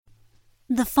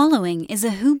The following is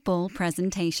a Hoop Ball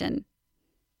presentation.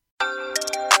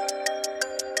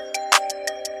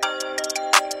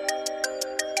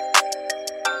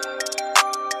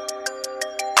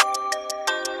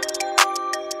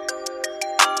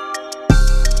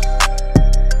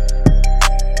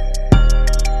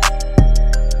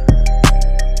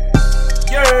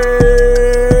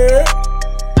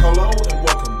 Hello and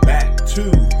welcome back to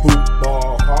Hoop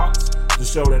Ball Hawks, the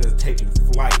show that is taking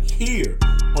flight here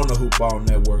on the Hoop Ball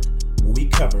Network, where we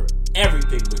cover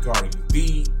everything regarding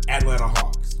the Atlanta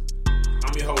Hawks.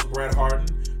 I'm your host, Brad Hardin,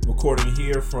 recording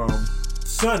here from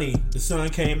sunny, the sun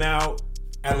came out,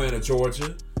 Atlanta,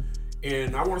 Georgia.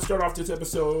 And I want to start off this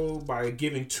episode by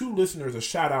giving two listeners a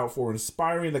shout out for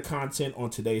inspiring the content on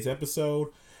today's episode.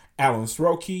 Alan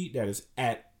Sroki, that is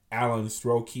at Alan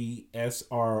Sroki,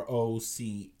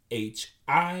 Srochi,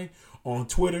 on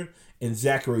Twitter, and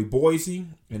Zachary Boise,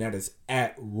 and that is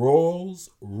at Rolls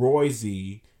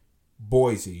Royce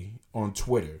Boise on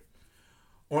Twitter.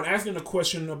 On asking a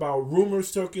question about rumors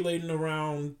circulating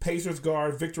around Pacers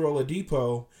guard Victor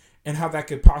Oladipo and how that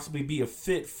could possibly be a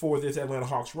fit for this Atlanta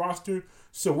Hawks roster.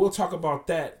 So we'll talk about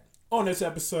that on this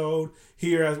episode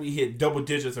here as we hit double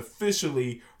digits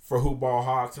officially for Hoop Ball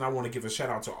Hawks. And I want to give a shout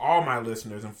out to all my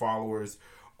listeners and followers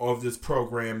of this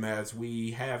program as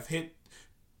we have hit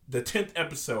the 10th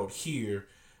episode here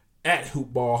at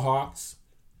Hoop Ball Hawks.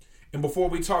 And before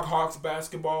we talk Hawks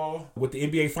basketball, with the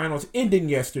NBA Finals ending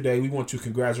yesterday, we want to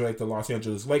congratulate the Los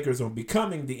Angeles Lakers on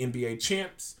becoming the NBA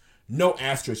champs. No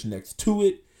asterisk next to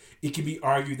it. It can be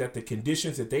argued that the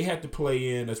conditions that they had to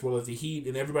play in, as well as the Heat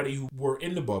and everybody who were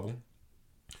in the bubble,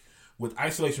 with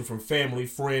isolation from family,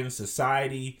 friends,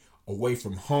 society, away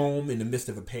from home in the midst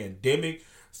of a pandemic,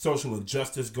 social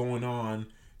injustice going on,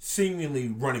 seemingly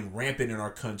running rampant in our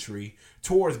country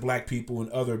towards black people and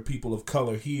other people of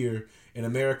color here in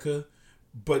America.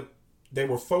 But they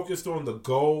were focused on the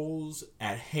goals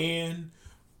at hand,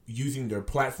 using their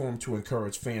platform to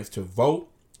encourage fans to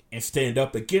vote and stand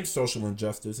up against social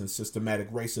injustice and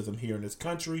systematic racism here in this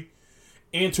country,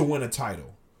 and to win a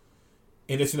title.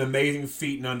 And it's an amazing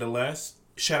feat nonetheless.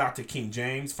 Shout out to King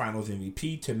James, Finals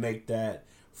MVP, to make that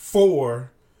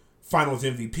 4 Finals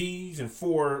MVPs and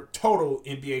 4 total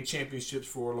NBA championships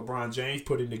for LeBron James,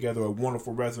 putting together a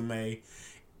wonderful resume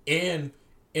and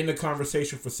in the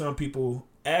conversation for some people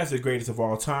as the greatest of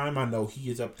all time. I know he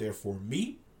is up there for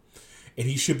me, and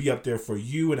he should be up there for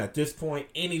you. And at this point,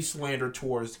 any slander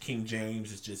towards King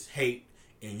James is just hate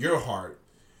in your heart.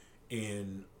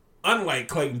 And unlike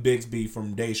Clayton Bigsby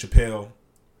from Dave Chappelle,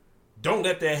 don't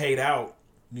let that hate out.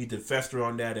 You need to fester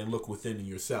on that and look within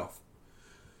yourself.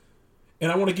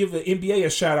 And I want to give the NBA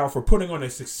a shout out for putting on a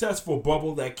successful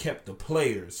bubble that kept the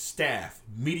players, staff,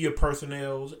 media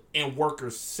personnel, and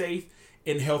workers safe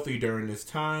and healthy during this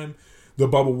time. The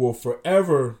bubble will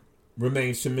forever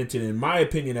remain cemented, in my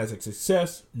opinion, as a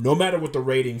success, no matter what the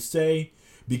ratings say,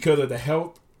 because of the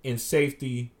health and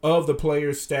safety of the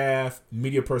players, staff,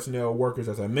 media personnel, workers,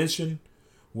 as I mentioned,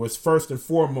 was first and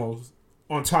foremost,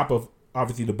 on top of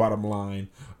obviously the bottom line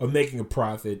of making a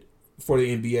profit for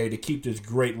the NBA to keep this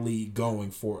great league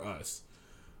going for us.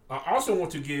 I also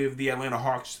want to give the Atlanta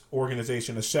Hawks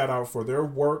organization a shout out for their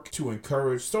work to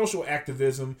encourage social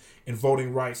activism and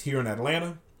voting rights here in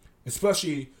Atlanta,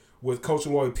 especially with Coach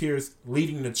Lloyd Pierce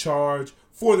leading the charge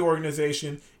for the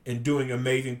organization and doing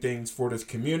amazing things for this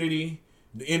community.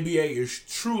 The NBA is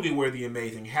truly where the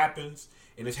amazing happens,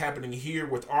 and it's happening here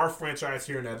with our franchise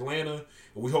here in Atlanta.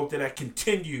 And we hope that that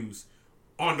continues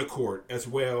on the court as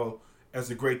well as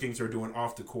the great things they're doing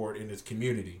off the court in this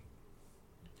community.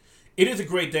 It is a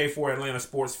great day for Atlanta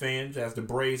sports fans as the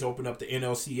Braves open up the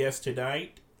NLCS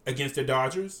tonight against the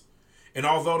Dodgers. And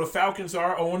although the Falcons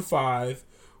are 0-5,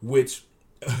 which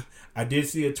I did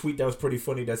see a tweet that was pretty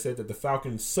funny that said that the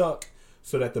Falcons suck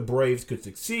so that the Braves could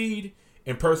succeed.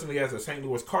 And personally, as a St.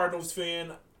 Louis Cardinals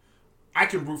fan, I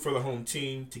can root for the home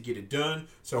team to get it done.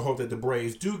 So I hope that the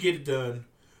Braves do get it done.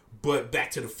 But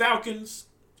back to the Falcons.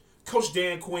 Coach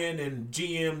Dan Quinn and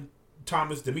GM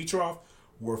Thomas Dimitroff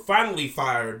were finally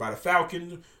fired by the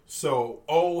Falcons. So,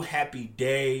 oh, happy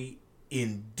day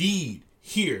indeed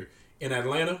here in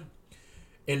Atlanta.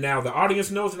 And now the audience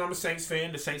knows that I'm a Saints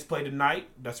fan. The Saints play tonight.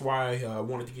 That's why I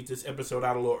wanted to get this episode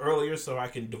out a little earlier so I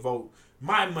can devote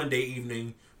my Monday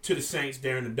evening to the Saints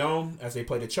there in the Dome as they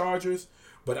play the Chargers.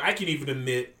 But I can even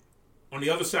admit, on the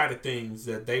other side of things,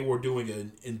 that they were doing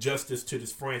an injustice to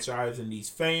this franchise and these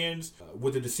fans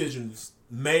with the decisions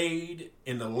made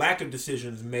and the lack of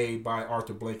decisions made by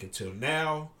Arthur Blank until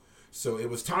now. So it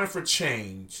was time for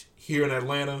change here in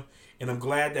Atlanta. And I'm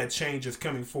glad that change is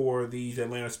coming for these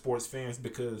Atlanta sports fans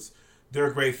because they're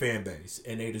a great fan base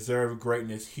and they deserve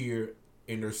greatness here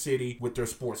in their city with their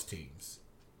sports teams.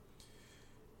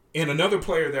 And another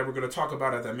player that we're going to talk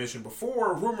about, as I mentioned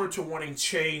before, rumored to wanting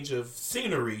change of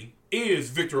scenery, is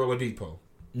Victor Oladipo.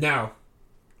 Now,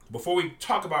 before we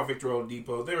talk about Victor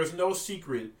Oladipo, there is no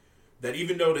secret that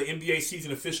even though the NBA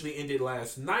season officially ended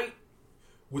last night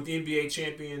with the NBA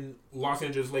champion Los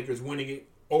Angeles Lakers winning it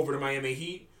over the Miami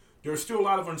Heat, there are still a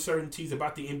lot of uncertainties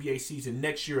about the NBA season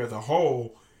next year as a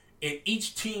whole, and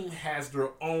each team has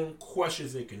their own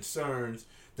questions and concerns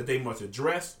that they must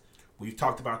address. We've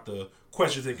talked about the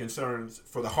questions and concerns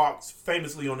for the Hawks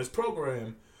famously on this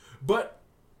program, but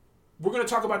we're going to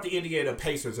talk about the Indiana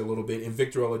Pacers a little bit and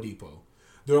Victor Oladipo.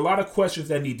 There are a lot of questions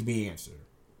that need to be answered.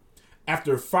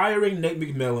 After firing Nate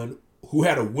McMillan, who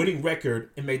had a winning record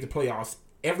and made the playoffs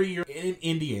every year in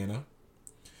Indiana,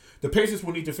 the Pacers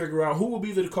will need to figure out who will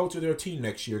be the coach of their team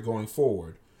next year going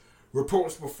forward.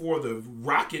 Reports before the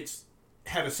Rockets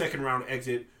had a second-round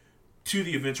exit to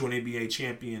the eventual NBA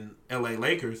champion LA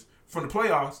Lakers from the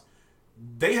playoffs,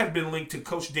 they had been linked to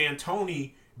Coach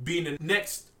D'Antoni being the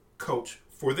next coach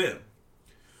for them.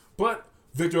 But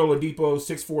Victor Oladipo,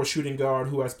 6'4" shooting guard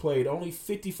who has played only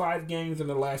 55 games in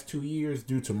the last 2 years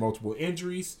due to multiple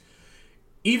injuries.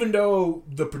 Even though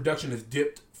the production has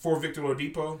dipped for Victor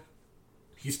Oladipo,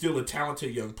 he's still a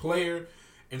talented young player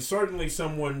and certainly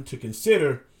someone to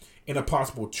consider in a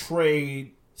possible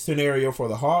trade scenario for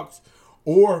the Hawks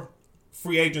or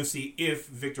free agency if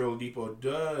Victor Oladipo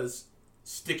does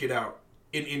stick it out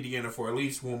in Indiana for at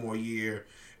least one more year,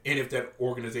 and if that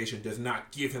organization does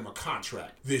not give him a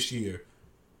contract this year.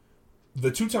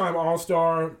 The two-time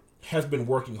All-Star has been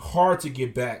working hard to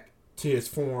get back to his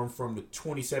form from the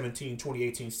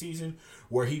 2017-2018 season,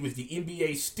 where he was the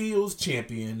NBA Steals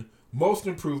champion, most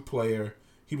improved player.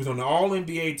 He was on the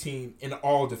All-NBA team and the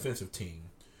All-Defensive team.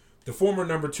 The former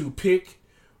number 2 pick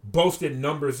boasted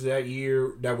numbers that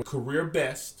year that were career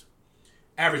best,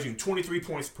 averaging 23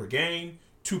 points per game,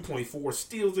 2.4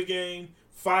 steals a game,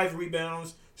 5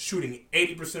 rebounds, shooting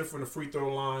 80% from the free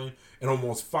throw line and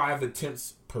almost 5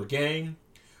 attempts per game,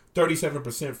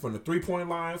 37% from the three-point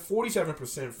line,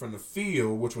 47% from the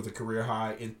field, which was a career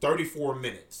high, in 34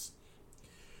 minutes.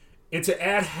 And to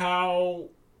add how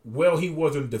well he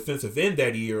was in defensive end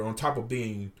that year, on top of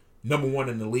being number 1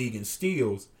 in the league in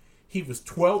steals, he was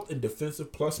 12th in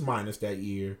defensive plus-minus that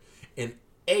year and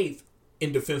 8th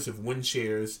in defensive win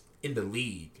shares in the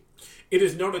league. It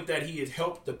is noted that he had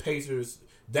helped the Pacers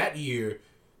that year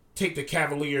take the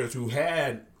Cavaliers, who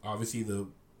had, obviously, the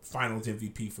Finals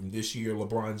MVP from this year,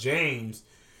 LeBron James.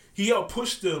 He helped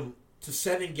push them to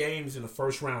 7 games in the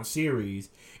first-round series,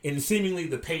 and seemingly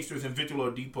the Pacers and Victor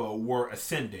Oladipo were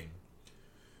ascending.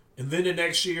 And then the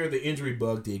next year, the injury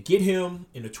bug did get him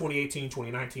in the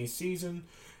 2018-2019 season,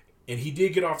 and he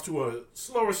did get off to a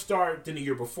slower start than the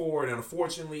year before, and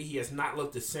unfortunately, he has not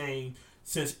looked the same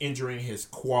since injuring his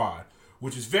quad,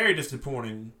 which is very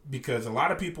disappointing because a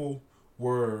lot of people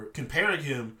were comparing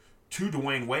him to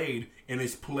Dwayne Wade in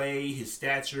his play, his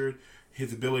stature,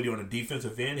 his ability on the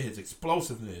defensive end, his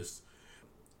explosiveness.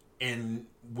 And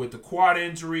with the quad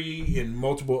injury and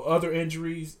multiple other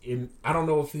injuries, and I don't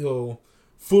know if he'll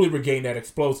fully regain that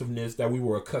explosiveness that we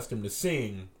were accustomed to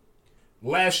seeing.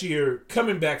 Last year,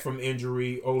 coming back from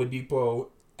injury, Oladipo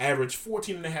averaged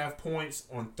 14.5 points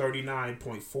on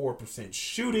 39.4%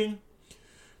 shooting,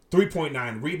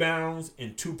 3.9 rebounds,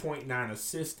 and 2.9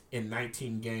 assists in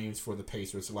 19 games for the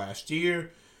Pacers last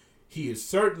year. He is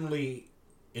certainly,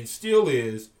 and still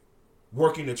is,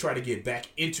 working to try to get back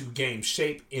into game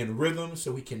shape and rhythm,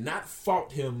 so we cannot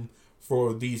fault him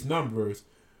for these numbers.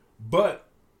 But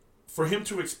for him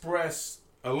to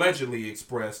allegedly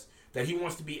express, that he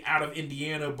wants to be out of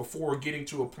Indiana before getting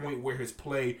to a point where his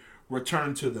play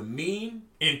returned to the mean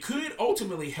and could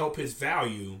ultimately help his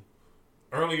value.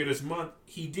 Earlier this month,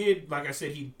 he did, like I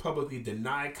said, he publicly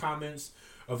denied comments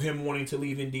of him wanting to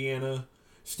leave Indiana,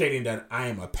 stating that I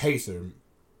am a Pacer.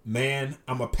 Man,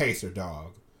 I'm a Pacer,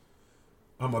 dog.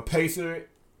 I'm a Pacer.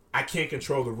 I can't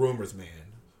control the rumors, man.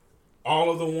 All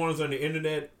of the ones on the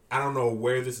internet, I don't know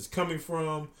where this is coming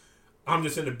from. I'm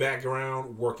just in the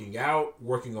background working out,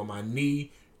 working on my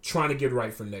knee, trying to get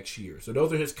right for next year. So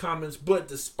those are his comments. But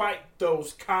despite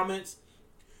those comments,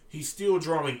 he's still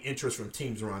drawing interest from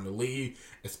teams around the league,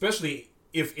 especially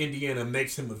if Indiana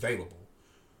makes him available.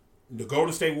 The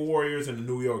Golden State Warriors and the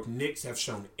New York Knicks have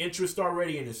shown interest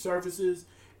already in his services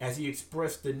as he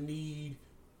expressed the need,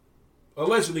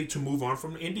 allegedly, to move on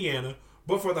from Indiana.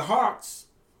 But for the Hawks,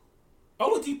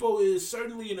 Oladipo is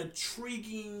certainly an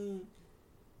intriguing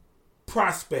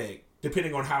prospect,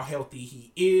 depending on how healthy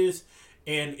he is,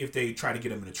 and if they try to get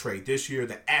him in a trade this year,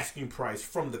 the asking price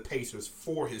from the Pacers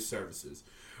for his services.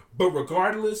 But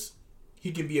regardless,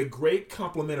 He can be a great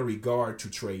complementary guard to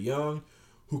Trae Young,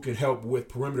 who can help with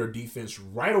perimeter defense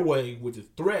right away with the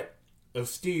threat of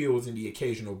steals and the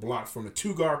occasional block from the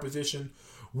 2-guard position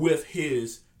with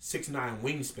his 6'9"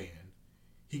 wingspan.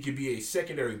 He could be a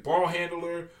secondary ball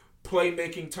handler,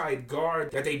 playmaking type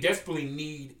guard that they desperately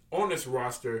need on this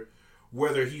roster,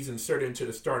 whether he's inserted into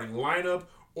the starting lineup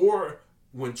or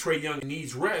when Trae Young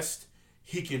needs rest,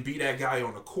 he can be that guy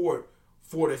on the court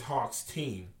for this Hawks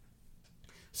team.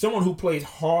 Someone who plays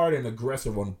hard and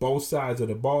aggressive on both sides of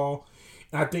the ball.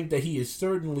 And I think that he is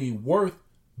certainly worth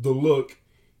the look,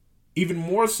 even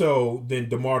more so than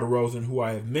DeMar DeRozan, who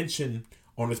I have mentioned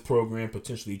on this program,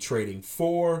 potentially trading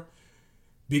for.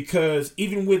 Because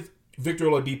even with Victor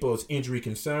Oladipo's injury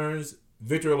concerns,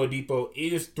 Victor Oladipo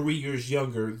is 3 years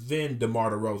younger than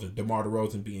DeMar DeRozan. DeMar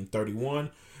DeRozan being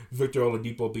 31, Victor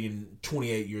Oladipo being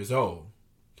 28 years old.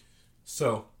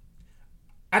 So,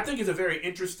 I think it's a very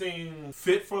interesting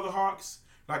fit for the Hawks.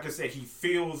 Like I said, he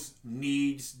fills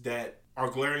needs that are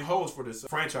glaring holes for this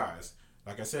franchise.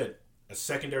 Like I said, a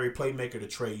secondary playmaker to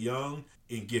Trae Young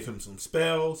and give him some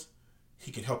spells.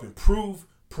 He can help improve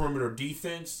perimeter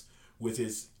defense with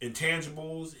his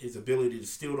intangibles, his ability to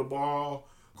steal the ball,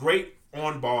 great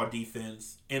on-ball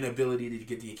defense, and ability to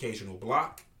get the occasional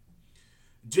block.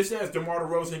 Just as DeMar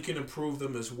DeRozan can improve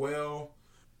them as well,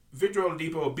 Victor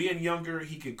Oladipo, being younger,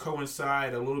 he could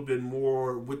coincide a little bit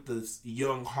more with the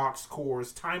young Hawks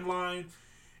core's timeline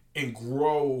and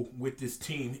grow with this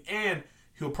team. And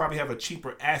he'll probably have a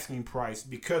cheaper asking price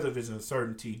because of his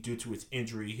uncertainty due to his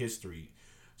injury history.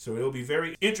 So it'll be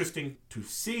very interesting to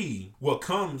see what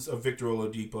comes of Victor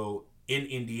Oladipo in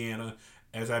Indiana.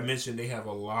 As I mentioned, they have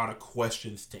a lot of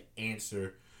questions to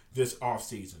answer this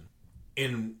offseason.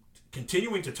 And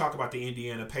continuing to talk about the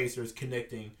Indiana Pacers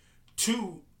connecting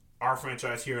to our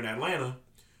franchise here in Atlanta,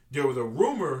 there was a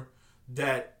rumor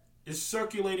that is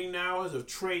circulating now as a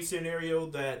trade scenario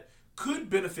that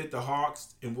could benefit the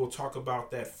Hawks, and we'll talk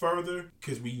about that further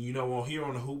because on here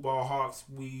on the Hoop Ball Hawks,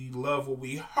 we love what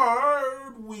we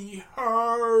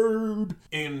heard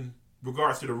in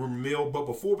regards to the rumor mill. But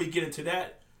before we get into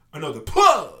that, another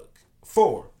plug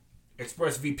for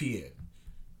ExpressVPN.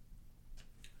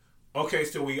 Okay,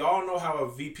 so we all know how a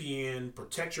VPN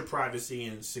protects your privacy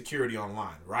and security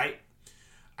online, right?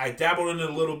 I dabbled in it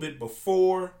a little bit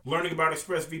before learning about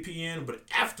ExpressVPN, but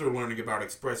after learning about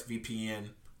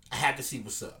ExpressVPN, I had to see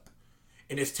what's up.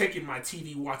 And it's taken my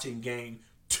TV watching game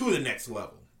to the next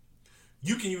level.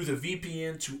 You can use a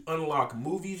VPN to unlock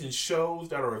movies and shows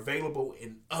that are available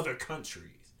in other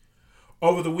countries.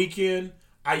 Over the weekend,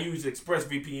 I used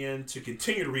ExpressVPN to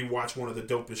continue to rewatch one of the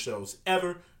dopest shows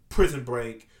ever, Prison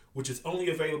Break, which is only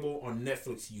available on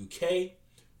Netflix UK,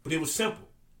 but it was simple.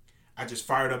 I just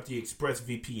fired up the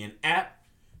ExpressVPN app,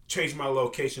 changed my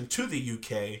location to the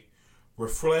UK,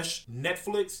 refreshed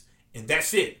Netflix, and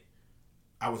that's it.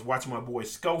 I was watching my boy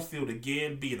Schofield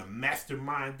again, being a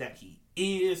mastermind that he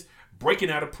is,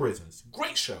 breaking out of prisons.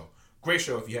 Great show. Great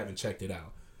show if you haven't checked it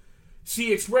out.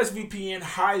 See, ExpressVPN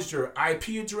hides your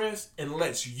IP address and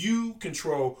lets you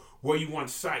control where you want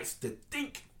sites to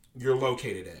think you're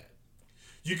located at.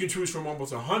 You can choose from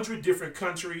almost 100 different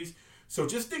countries, so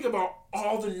just think about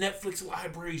all the Netflix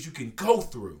libraries you can go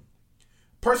through.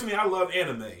 Personally, I love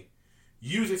anime.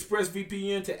 Use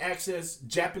ExpressVPN to access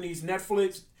Japanese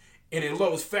Netflix, and it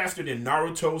loads faster than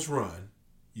Naruto's run.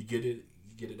 You get it?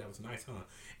 You get it? That was nice, huh?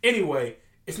 Anyway,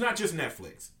 it's not just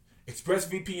Netflix.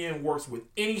 ExpressVPN works with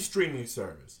any streaming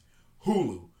service.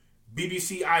 Hulu,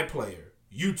 BBC iPlayer,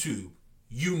 YouTube,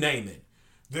 you name it.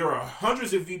 There are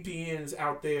hundreds of VPNs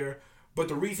out there, but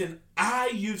the reason I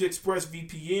use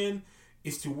ExpressVPN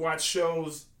is to watch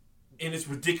shows, and it's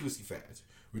ridiculously fast.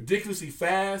 Ridiculously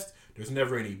fast, there's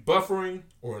never any buffering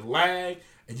or lag,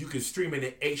 and you can stream it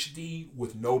in HD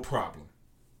with no problem.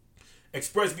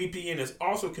 ExpressVPN is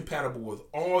also compatible with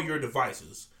all your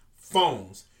devices,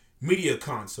 phones, media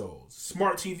consoles,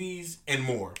 smart TVs, and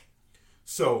more.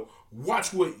 So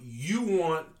watch what you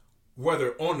want,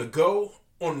 whether on the go,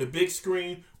 on the big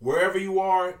screen, wherever you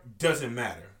are, doesn't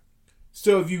matter.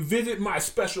 So if you visit my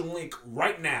special link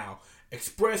right now,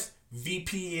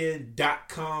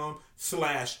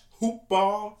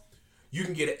 expressvpn.com/hoopball, you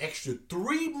can get an extra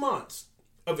 3 months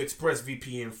of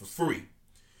ExpressVPN for free.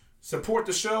 Support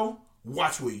the show,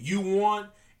 watch what you want,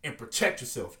 and protect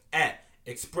yourself at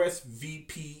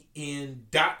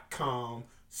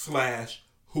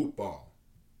expressvpn.com/hoopball.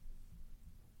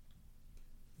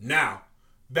 Now,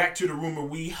 back to the rumor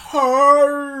we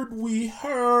heard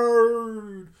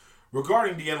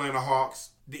regarding the Atlanta Hawks,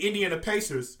 the Indiana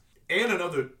Pacers, and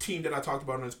another team that I talked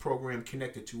about in this program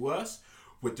connected to us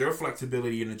with their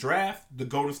flexibility in the draft, the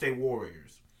Golden State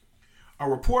Warriors. A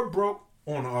report broke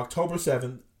on October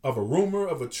 7th of a rumor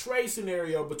of a trade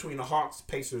scenario between the Hawks,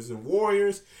 Pacers, and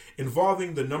Warriors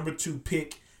involving the number 2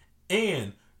 pick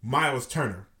and Miles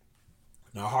Turner.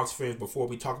 Now, Hawks fans, before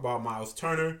we talk about Miles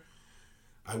Turner,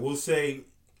 I will say,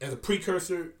 as a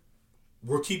precursor,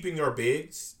 we're keeping our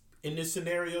bigs in this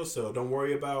scenario, so don't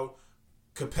worry about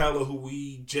Capella, who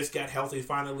we just got healthy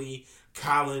finally,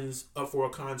 Collins up for a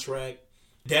contract,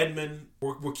 Dedmon.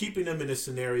 We're keeping them in this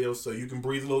scenario so you can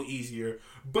breathe a little easier,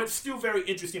 but still very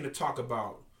interesting to talk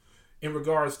about in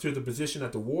regards to the position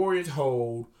that the Warriors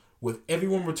hold with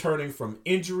everyone returning from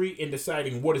injury and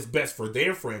deciding what is best for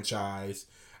their franchise.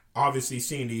 Obviously,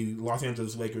 seeing the Los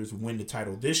Angeles Lakers win the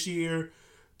title this year,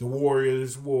 the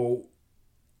Warriors will,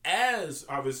 as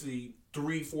obviously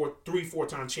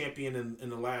four-time champion in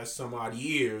the last some odd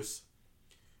years,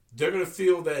 they're going to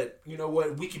feel that, you know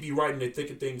what, we could be right in the thick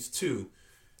of things too.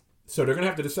 So they're going to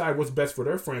have to decide what's best for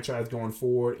their franchise going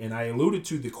forward. And I alluded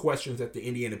to the questions that the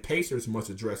Indiana Pacers must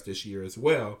address this year as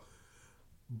well.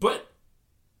 But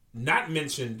not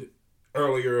mentioned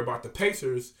earlier about the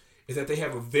Pacers is that they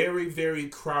have a very, very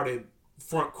crowded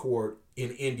front court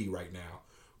in Indy right now,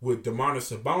 with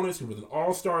Domantas Sabonis, who was an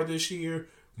all-star this year,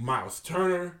 Miles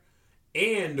Turner,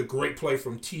 and the great play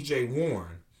from T.J.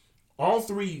 Warren. All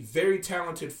three very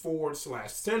talented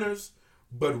forward/centers,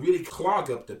 but really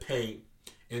clog up the paint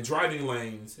and driving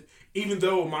lanes, even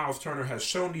though Miles Turner has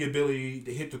shown the ability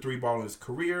to hit the three ball in his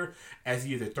career, as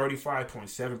he is a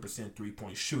 35.7%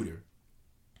 three-point shooter.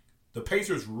 The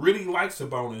Pacers really like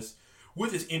Sabonis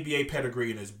with his NBA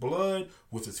pedigree in his blood,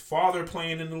 with his father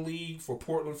playing in the league for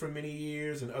Portland for many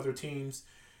years and other teams.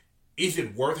 Is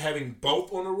it worth having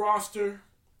both on the roster?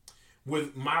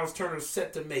 With Miles Turner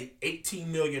set to make $18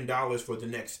 million for the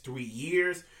next 3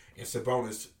 years and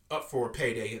Sabonis up for a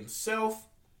payday himself.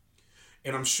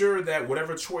 And I'm sure that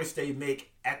whatever choice they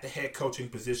make at the head coaching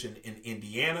position in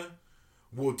Indiana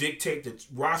will dictate the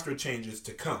roster changes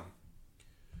to come.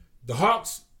 The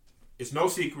Hawks, it's no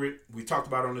secret, we talked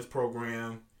about on this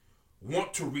program,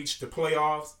 want to reach the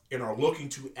playoffs and are looking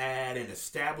to add an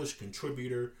established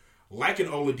contributor like an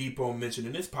Oladipo mentioned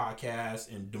in this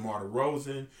podcast, and DeMar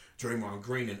DeRozan, Draymond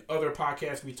Green, and other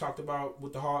podcasts we talked about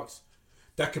with the Hawks,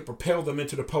 that could propel them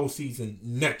into the postseason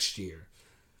next year.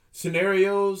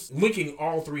 Scenarios linking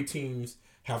all three teams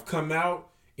have come out,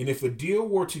 and if a deal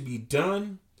were to be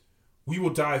done, we will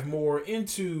dive more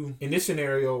into, in this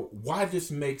scenario, why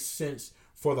this makes sense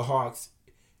for the Hawks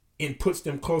and puts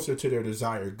them closer to their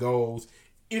desired goals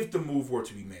if the move were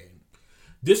to be made.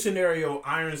 This scenario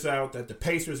irons out that the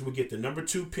Pacers will get the number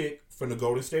 2 pick from the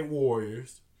Golden State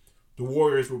Warriors. The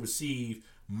Warriors will receive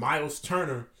Miles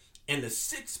Turner and the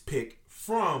 6th pick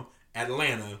from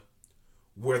Atlanta,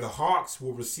 where the Hawks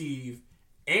will receive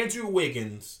Andrew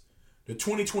Wiggins, the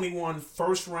 2021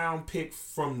 first-round pick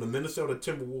from the Minnesota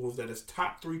Timberwolves that is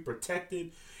top 3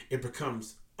 protected. It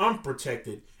becomes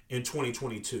unprotected in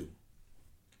 2022.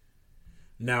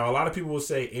 Now, a lot of people will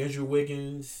say Andrew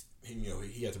Wiggins,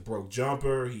 he has a broke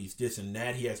jumper, he's this and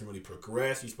that, he hasn't really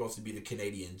progressed, he's supposed to be the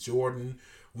Canadian Jordan.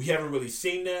 We haven't really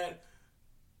seen that.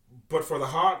 But for the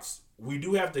Hawks, we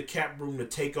do have the cap room to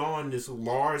take on this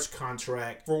large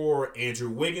contract for Andrew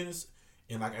Wiggins.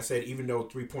 And like I said, even though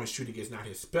three-point shooting is not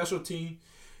his specialty,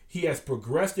 he has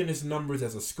progressed in his numbers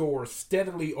as a scorer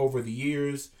steadily over the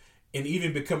years and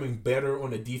even becoming better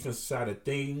on the defensive side of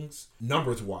things,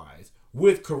 numbers-wise,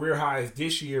 with career highs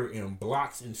this year in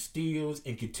blocks and steals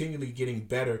and continually getting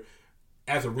better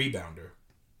as a rebounder.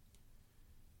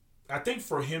 I think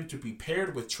for him to be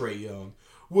paired with Trae Young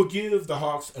will give the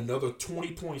Hawks another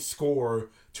 20-point scorer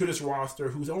to this roster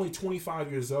who's only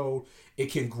 25 years old.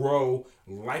 It can grow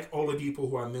like Oladipo,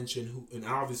 who I mentioned, and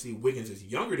obviously Wiggins is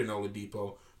younger than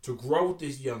Oladipo, to grow with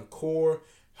this young core,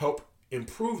 help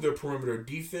improve their perimeter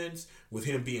defense with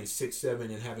him being 6'7"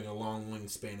 and having a long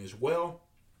wingspan as well.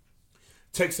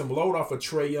 Take some load off of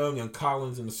Trae Young and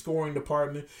Collins in the scoring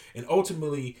department, and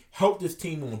ultimately help this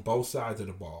team on both sides of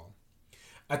the ball.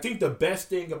 I think the best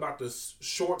thing about the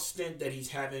short stint that he's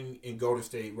having in Golden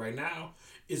State right now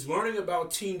is learning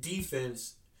about team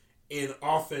defense and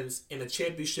offense in a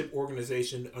championship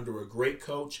organization under a great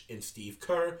coach in Steve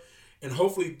Kerr. And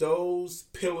hopefully those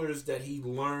pillars that he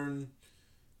learned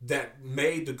that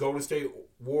made the Golden State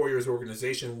Warriors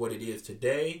organization what it is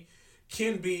today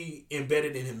can be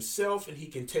embedded in himself, and he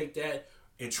can take that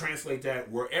and translate that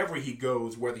wherever he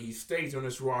goes, whether he stays on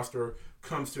this roster,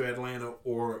 comes to Atlanta,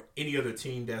 or any other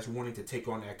team that's wanting to take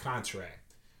on that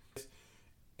contract.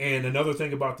 And another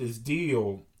thing about this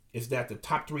deal is that the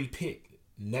top 3 pick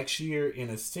next year in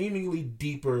a seemingly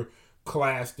deeper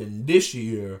class than this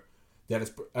year, that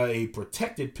is a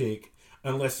protected pick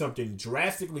unless something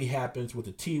drastically happens with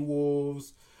the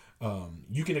T-Wolves,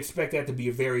 You can expect that to be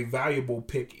a very valuable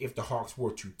pick if the Hawks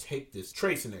were to take this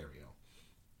trade scenario.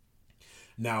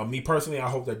 Now, me personally, I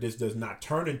hope that this does not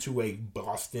turn into a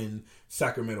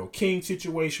Boston-Sacramento Kings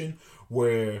situation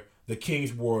where the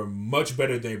Kings were much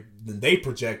better than they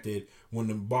projected when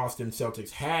the Boston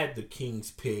Celtics had the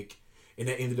Kings pick, and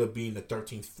that ended up being the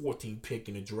 13th, 14th pick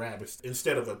in the draft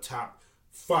instead of a top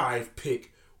 5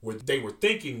 pick where they were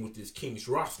thinking with this Kings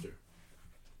roster.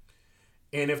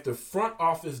 And if the front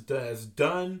office has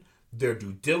done their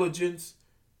due diligence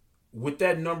with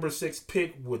that number 6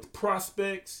 pick with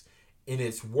prospects, and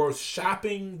it's worth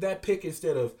shopping that pick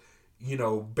instead of,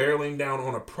 barreling down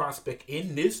on a prospect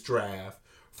in this draft,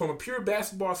 from a pure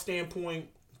basketball standpoint,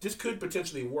 this could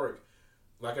potentially work.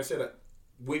 Like I said,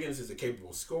 Wiggins is a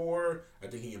capable scorer. I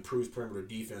think he improves perimeter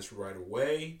defense right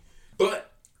away.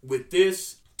 But with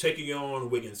this, taking on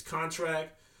Wiggins'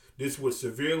 contract, this would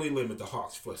severely limit the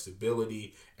Hawks'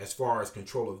 flexibility as far as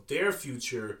control of their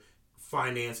future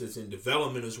finances and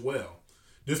development as well.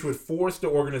 This would force the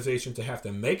organization to have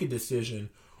to make a decision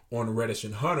on Reddish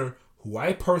and Hunter, who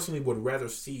I personally would rather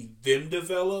see them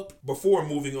develop before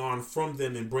moving on from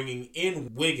them and bringing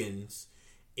in Wiggins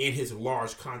in his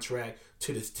large contract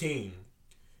to this team.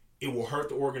 It will hurt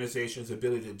the organization's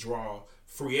ability to draw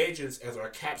free agents, as our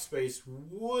cap space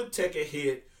would take a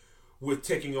hit with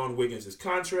taking on Wiggins'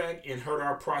 contract, and hurt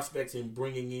our prospects in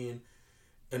bringing in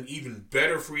an even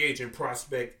better free agent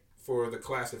prospect for the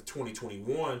class of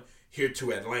 2021 here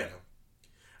to Atlanta.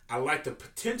 I like the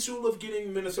potential of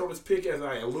getting Minnesota's pick, as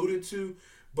I alluded to,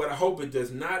 but I hope it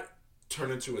does not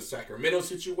turn into a Sacramento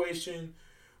situation.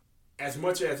 As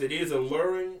much as it is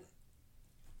alluring,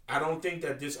 I don't think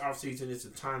that this offseason is the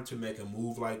time to make a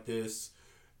move like this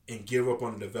and give up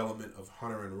on the development of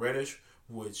Hunter and Reddish,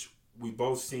 which we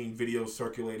both seen videos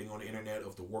circulating on the internet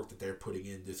of the work that they're putting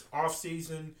in this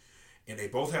offseason. And they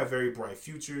both have very bright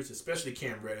futures, especially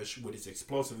Cam Reddish with his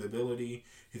explosive ability,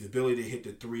 his ability to hit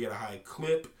the 3 at a high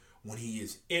clip when he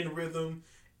is in rhythm,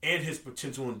 and his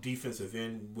potential in defensive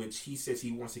end, which he says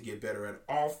he wants to get better at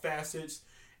all facets.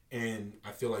 And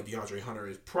I feel like DeAndre Hunter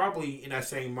is probably in that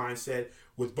same mindset,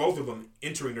 with both of them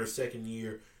entering their second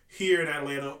year here in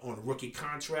Atlanta on rookie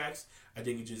contracts. I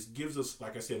think it just gives us,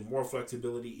 like I said, more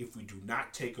flexibility if we do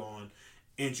not take on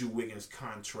Andrew Wiggins'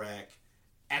 contract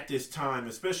at this time,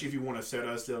 especially if you want to set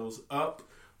ourselves up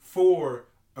for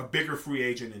a bigger free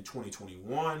agent in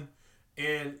 2021.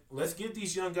 And let's give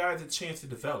these young guys a chance to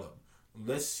develop.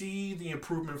 Let's see the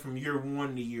improvement from year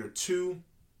 1 to year 2.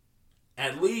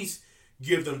 At least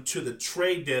give them to the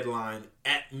trade deadline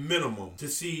at minimum to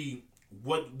see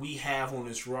what we have on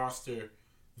this roster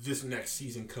this next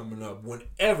season coming up,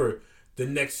 whenever the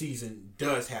next season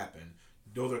does happen.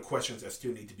 Those are questions that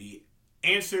still need to be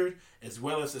answered, as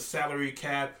well as the salary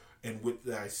cap, and with,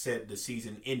 I said, the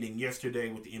season ending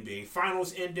yesterday with the NBA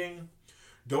Finals ending.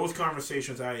 Those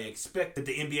conversations I expect that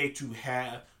the NBA to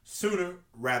have sooner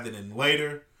rather than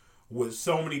later, with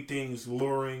so many things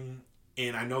luring.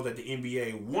 And I know that the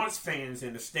NBA wants fans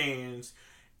in the stands.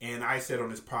 And I said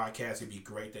on this podcast, it'd be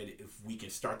great that if we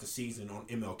can start the season on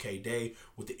MLK Day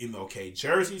with the MLK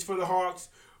jerseys for the Hawks.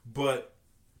 But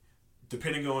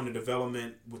depending on the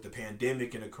development with the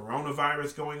pandemic and the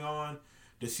coronavirus going on,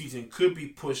 the season could be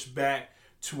pushed back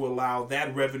to allow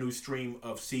that revenue stream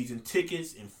of season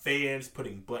tickets and fans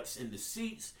putting butts in the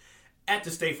seats at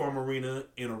the State Farm Arena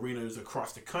and arenas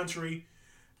across the country.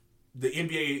 The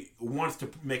NBA wants to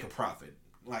make a profit.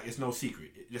 Like, it's no secret.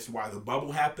 That's why the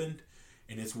bubble happened,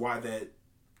 and it's why that,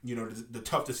 the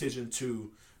tough decision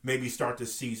to maybe start the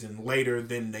season later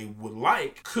than they would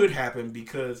like could happen,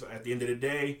 because at the end of the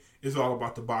day, it's all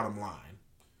about the bottom line.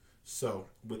 So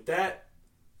with that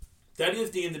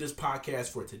is the end of this podcast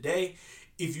for today.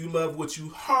 If you love what you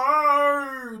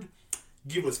heard,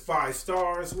 give us 5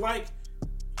 stars, like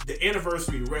the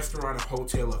anniversary restaurant or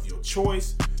hotel of your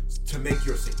choice to make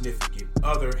your significant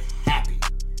other happy.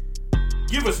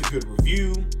 Give us a good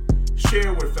review.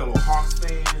 Share with fellow Hawks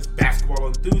fans, basketball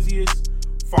enthusiasts.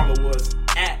 Follow us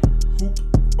at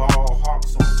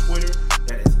HoopBallHawks on Twitter.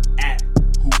 That is at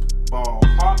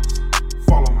HoopBallHawks.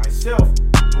 Follow myself,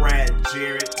 Brad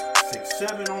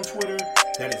Jarrett67 on Twitter.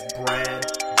 That is Brad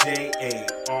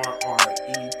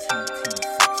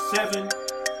JARRETT67.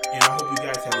 And I hope you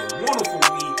guys have a wonderful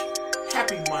week.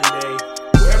 Happy Monday,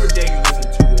 whatever day you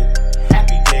listen to